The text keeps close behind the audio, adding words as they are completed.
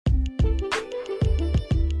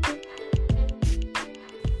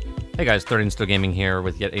Hey guys, 30 and Still Gaming here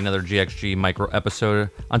with yet another GXG micro episode.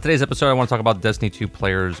 On today's episode, I want to talk about Destiny 2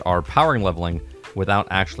 players are powering leveling without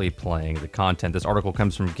actually playing the content. This article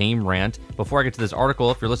comes from Game Rant. Before I get to this article,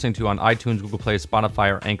 if you're listening to on iTunes, Google Play,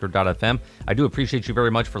 Spotify, or Anchor.fm, I do appreciate you very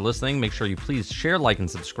much for listening. Make sure you please share, like, and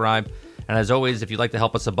subscribe. And as always, if you'd like to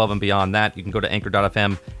help us above and beyond that, you can go to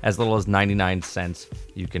Anchor.fm. As little as 99 cents,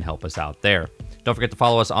 you can help us out there. Don't forget to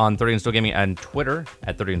follow us on 30 and Still Gaming and Twitter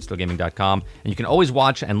at 30andstillgaming.com. And you can always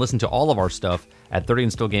watch and listen to all of our stuff at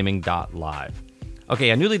 30andstillgaming.live. Okay,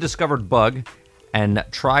 a newly discovered bug and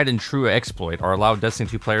tried and true exploit are allowed Destiny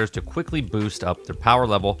 2 players to quickly boost up their power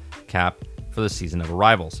level cap for the Season of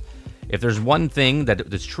Arrivals. If there's one thing that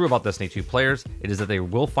is true about Destiny 2 players, it is that they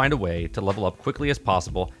will find a way to level up quickly as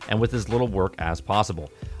possible and with as little work as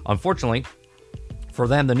possible. Unfortunately, for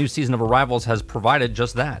them, the new Season of Arrivals has provided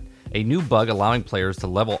just that. A new bug allowing players to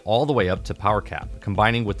level all the way up to power cap,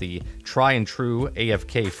 combining with the try and true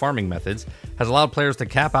AFK farming methods, has allowed players to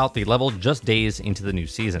cap out the level just days into the new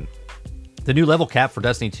season. The new level cap for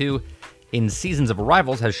Destiny 2 in Seasons of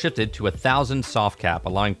Arrivals has shifted to 1,000 soft cap,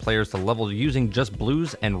 allowing players to level using just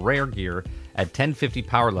blues and rare gear at 1050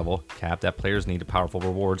 power level cap that players need powerful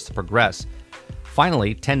rewards to progress.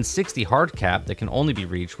 Finally, 1060 hard cap that can only be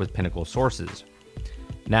reached with pinnacle sources.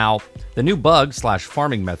 Now, the new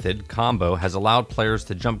bug/farming method combo has allowed players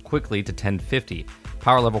to jump quickly to 1050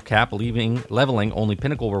 power level cap, leveling only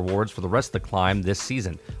pinnacle rewards for the rest of the climb this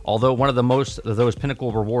season. Although one of those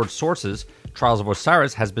pinnacle reward sources, Trials of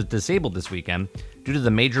Osiris, has been disabled this weekend due to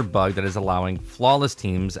the major bug that is allowing flawless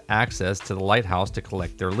teams access to the lighthouse to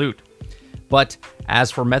collect their loot. But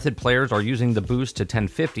as for method players are using the boost to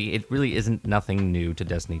 1050, it really isn't nothing new to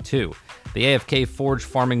Destiny 2. The AFK Forge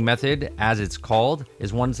farming method, as it's called,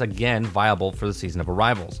 is once again viable for the Season of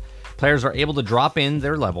Arrivals. Players are able to drop in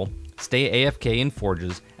their level, stay AFK in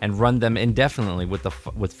forges, and run them indefinitely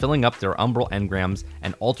with filling up their umbral engrams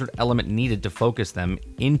and altered element needed to focus them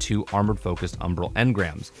into armored focused umbral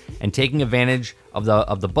engrams, and taking advantage of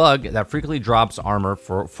the bug that frequently drops armor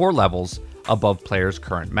for 4 levels above players'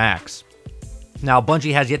 current max. Now,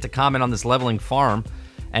 Bungie has yet to comment on this leveling farm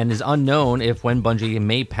and is unknown if when Bungie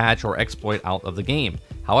may patch or exploit out of the game.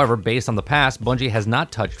 However, based on the past, Bungie has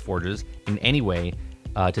not touched forges in any way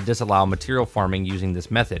to disallow material farming using this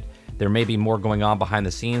method. There may be more going on behind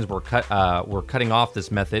the scenes where cutting off this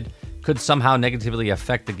method could somehow negatively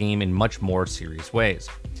affect the game in much more serious ways.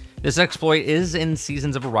 This exploit is in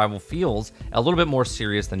Seasons of Arrival feels a little bit more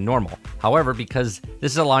serious than normal. However, because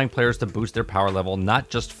this is allowing players to boost their power level, not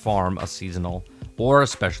just farm a seasonal or a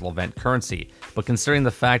special event currency, but considering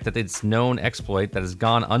the fact that it's known exploit that has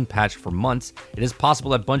gone unpatched for months, it is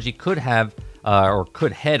possible that Bungie could have or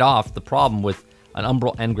could head off the problem with an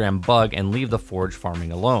umbral engram bug and leave the forge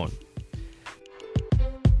farming alone.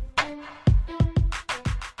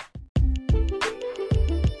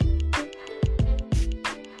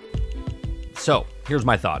 So, here's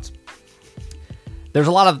my thoughts. There's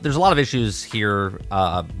a lot of issues here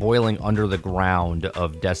boiling under the ground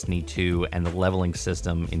of Destiny 2 and the leveling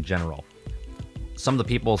system in general. Some of the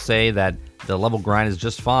people say that the level grind is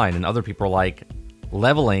just fine, and other people are like,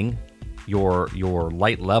 leveling your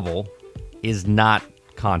light level is not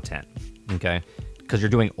content, okay? Because you're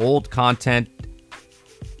doing old content,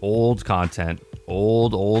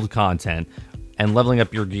 and leveling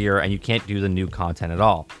up your gear, and you can't do the new content at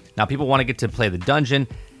all. Now, people want to get to play the dungeon,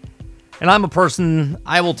 and I'm a person,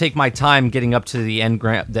 I will take my time getting up to the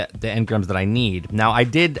engrams that I need. Now, I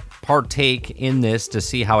did partake in this to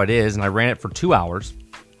see how it is, and I ran it for 2 hours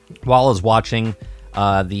while I was watching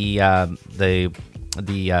the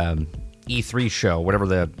E3 show, whatever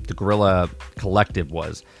the Guerrilla Collective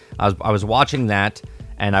was. I was watching that,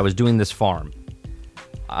 and I was doing this farm.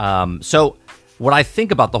 So what I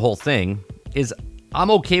think about the whole thing is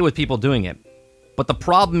I'm okay with people doing it. But the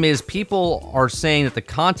problem is people are saying that the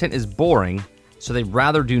content is boring, so they'd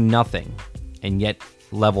rather do nothing and yet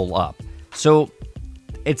level up. So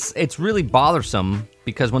it's really bothersome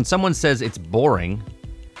because when someone says it's boring,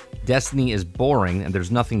 Destiny is boring and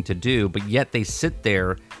there's nothing to do, but yet they sit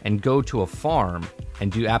there and go to a farm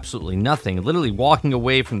and do absolutely nothing, literally walking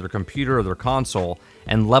away from their computer or their console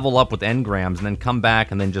and level up with engrams and then come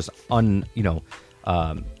back and then just and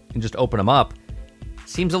just open them up.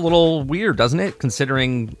 Seems a little weird, doesn't it?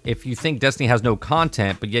 Considering if you think Destiny has no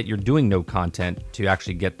content, but yet you're doing no content to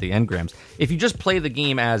actually get the engrams. If you just play the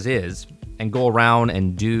game as is and go around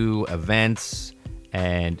and do events,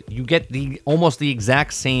 and you get almost the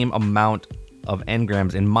exact same amount of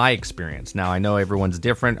engrams in my experience. Now, I know everyone's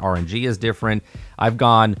different. RNG is different. I've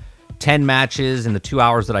gone 10 matches in the 2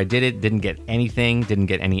 hours that I did it, didn't get anything, didn't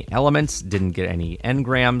get any elements, didn't get any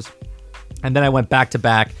engrams. And then I went back to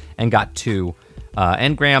back and got 2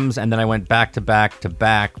 engrams, and then I went back to back to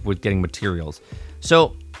back with getting materials.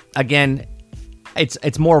 So again,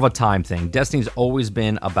 it's more of a time thing. Destiny's always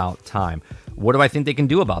been about time. What do I think they can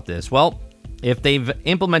do about this? Well, if they've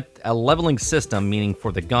implemented a leveling system, meaning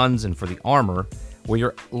for the guns and for the armor, where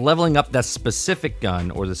you're leveling up that specific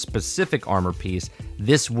gun or the specific armor piece,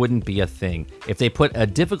 this wouldn't be a thing. If they put a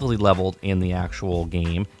difficulty level in the actual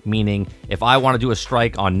game, meaning if I want to do a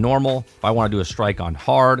strike on normal, if I want to do a strike on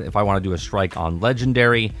hard, if I want to do a strike on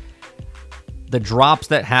legendary, the drops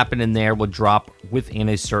that happen in there would drop within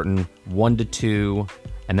a certain 1 to 2,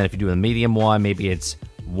 and then if you do a medium one, maybe it's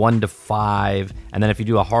 1 to 5, and then if you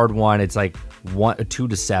do a hard one, it's like 2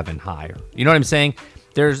 to 7 higher. You know what I'm saying?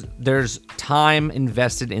 There's time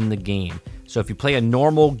invested in the game. So if you play a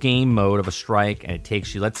normal game mode of a strike and it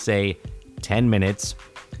takes you, let's say, 10 minutes,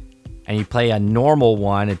 and you play a normal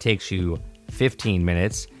one, it takes you 15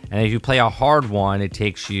 minutes, and if you play a hard one, it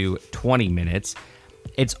takes you 20 minutes.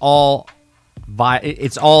 It's all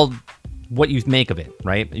what you make of it,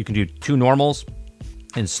 right? You can do 2 normals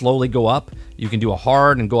and slowly go up. You can do a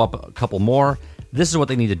hard and go up a couple more. This is what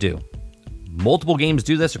they need to do. Multiple games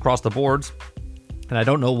do this across the boards, and I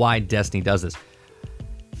don't know why Destiny does this.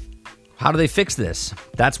 How do they fix this?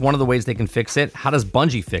 That's one of the ways they can fix it. How does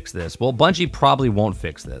Bungie fix this? Well, Bungie probably won't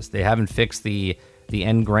fix this. They haven't fixed the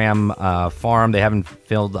engram farm. They haven't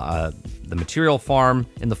filled the material farm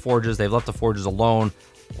in the forges. They've left the forges alone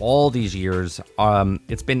all these years.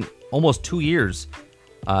 It's been almost 2 years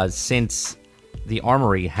since the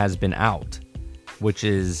armory has been out, which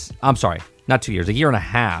is, I'm sorry, not 2 years, a year and a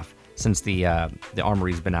half since the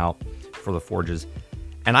armory's been out for the forges.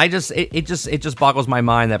 And it just boggles my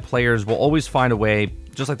mind that players will always find a way,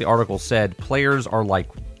 just like the article said, players are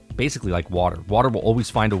basically like water. Water will always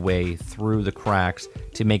find a way through the cracks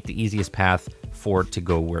to make the easiest path for it to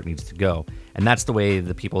go where it needs to go. And that's the way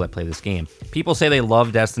the people that play this game. People say they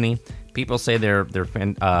love Destiny. People say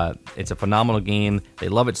it's a phenomenal game. They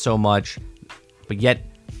love it so much, but yet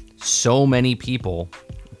so many people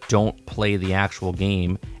don't play the actual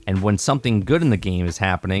game. And when something good in the game is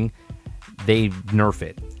happening, they nerf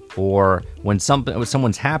it. Or when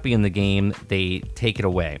someone's happy in the game, they take it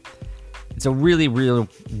away. It's a really, really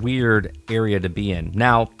weird area to be in.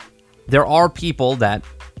 Now, there are people that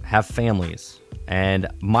have families. And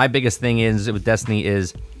my biggest thing with Destiny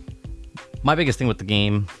is, my biggest thing with the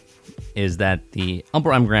game is that the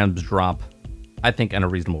Umbral Engrams drop, I think, at a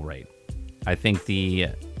reasonable rate. I think the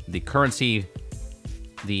currency,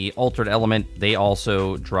 the altered element, they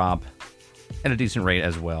also drop at a decent rate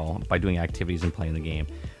as well by doing activities and playing the game.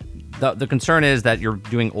 The concern is that you're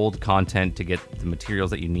doing old content to get the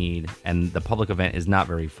materials that you need, and the public event is not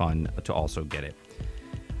very fun to also get it.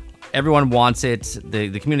 Everyone wants it.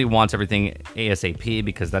 The community wants everything ASAP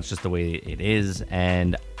because that's just the way it is,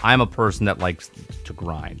 and I'm a person that likes to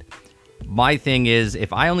grind. My thing is,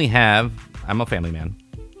 I'm a family man.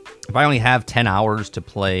 If I only have 10 hours to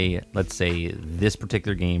play, let's say, this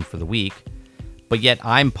particular game for the week, but yet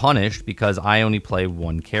I'm punished because I only play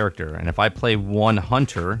one character. And if I play one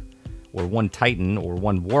hunter or one titan or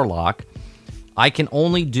one warlock, I can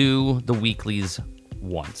only do the weeklies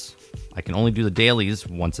once. I can only do the dailies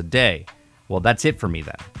once a day. Well, that's it for me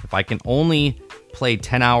then. If I can only play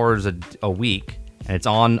 10 hours a week and it's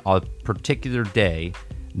on a particular day,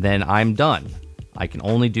 then I'm done. I can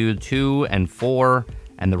only do 2 and 4,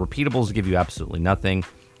 and the repeatables give you absolutely nothing.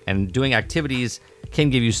 And doing activities can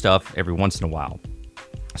give you stuff every once in a while.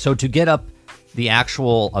 So to get up the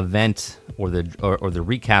actual event or the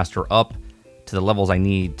recaster up to the levels I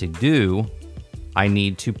need to do, I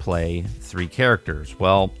need to play 3 characters.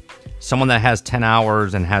 Well, someone that has 10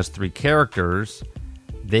 hours and has 3 characters,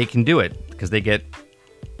 they can do it because they get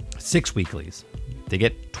 6 weeklies. They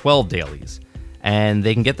get 12 dailies. And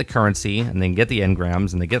they can get the currency, and they can get the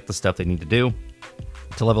engrams, and they get the stuff they need to do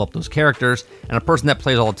to level up those characters. And a person that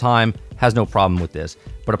plays all the time has no problem with this.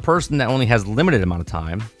 But a person that only has limited amount of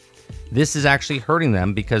time, this is actually hurting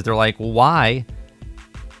them because they're like, well, why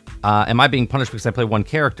am I being punished because I play one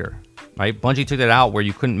character? Right? Bungie took that out where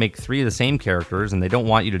you couldn't make 3 of the same characters, and they don't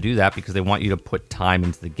want you to do that because they want you to put time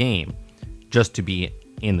into the game just to be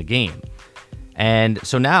in the game. And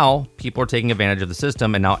so now people are taking advantage of the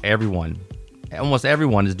system, and now almost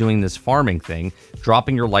everyone is doing this farming thing,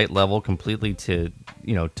 dropping your light level completely to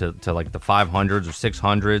like the 500s or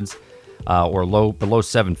 600s or below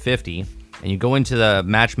 750. And you go into the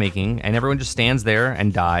matchmaking, and everyone just stands there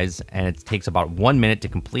and dies, and it takes about 1 minute to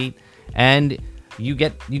complete. And you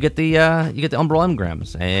get the Umbral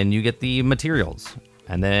Engrams, and you get the materials,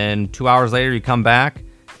 and then 2 hours later you come back,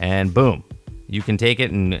 and boom, you can take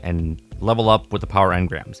it and level up with the power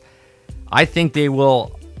engrams. I think they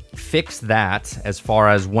will fix that as far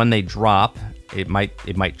as when they drop. It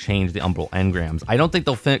might change the umbral engrams. I don't think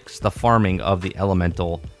they'll fix the farming of the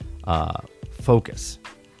elemental focus.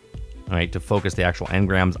 All right, to focus the actual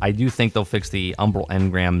engrams. I do think they'll fix the umbral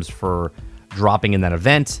engrams for dropping in that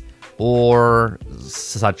event or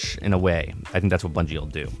such in a way. I think that's what Bungie will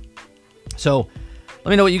do. So let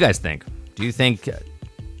me know what you guys think. Do you think,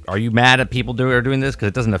 are you mad at people who are doing this because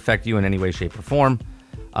it doesn't affect you in any way, shape, or form?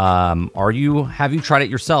 Have you tried it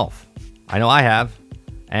yourself? I know I have,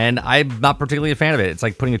 and I'm not particularly a fan of it. It's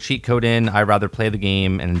like putting a cheat code in. I'd rather play the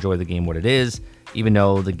game and enjoy the game what it is, even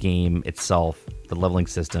though the game itself, the leveling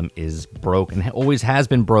system, is broke and always has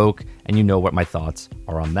been broke, and you know what my thoughts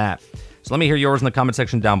are on that. So let me hear yours in the comment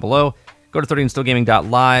section down below. Go to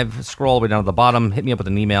 30andstillgaming.live, scroll all the way down to the bottom, hit me up with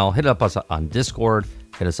an email, hit us up on Discord,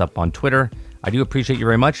 hit us up on Twitter. I do appreciate you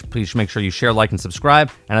very much. Please make sure you share, like, and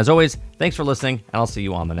subscribe. And as always, thanks for listening, and I'll see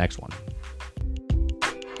you on the next one.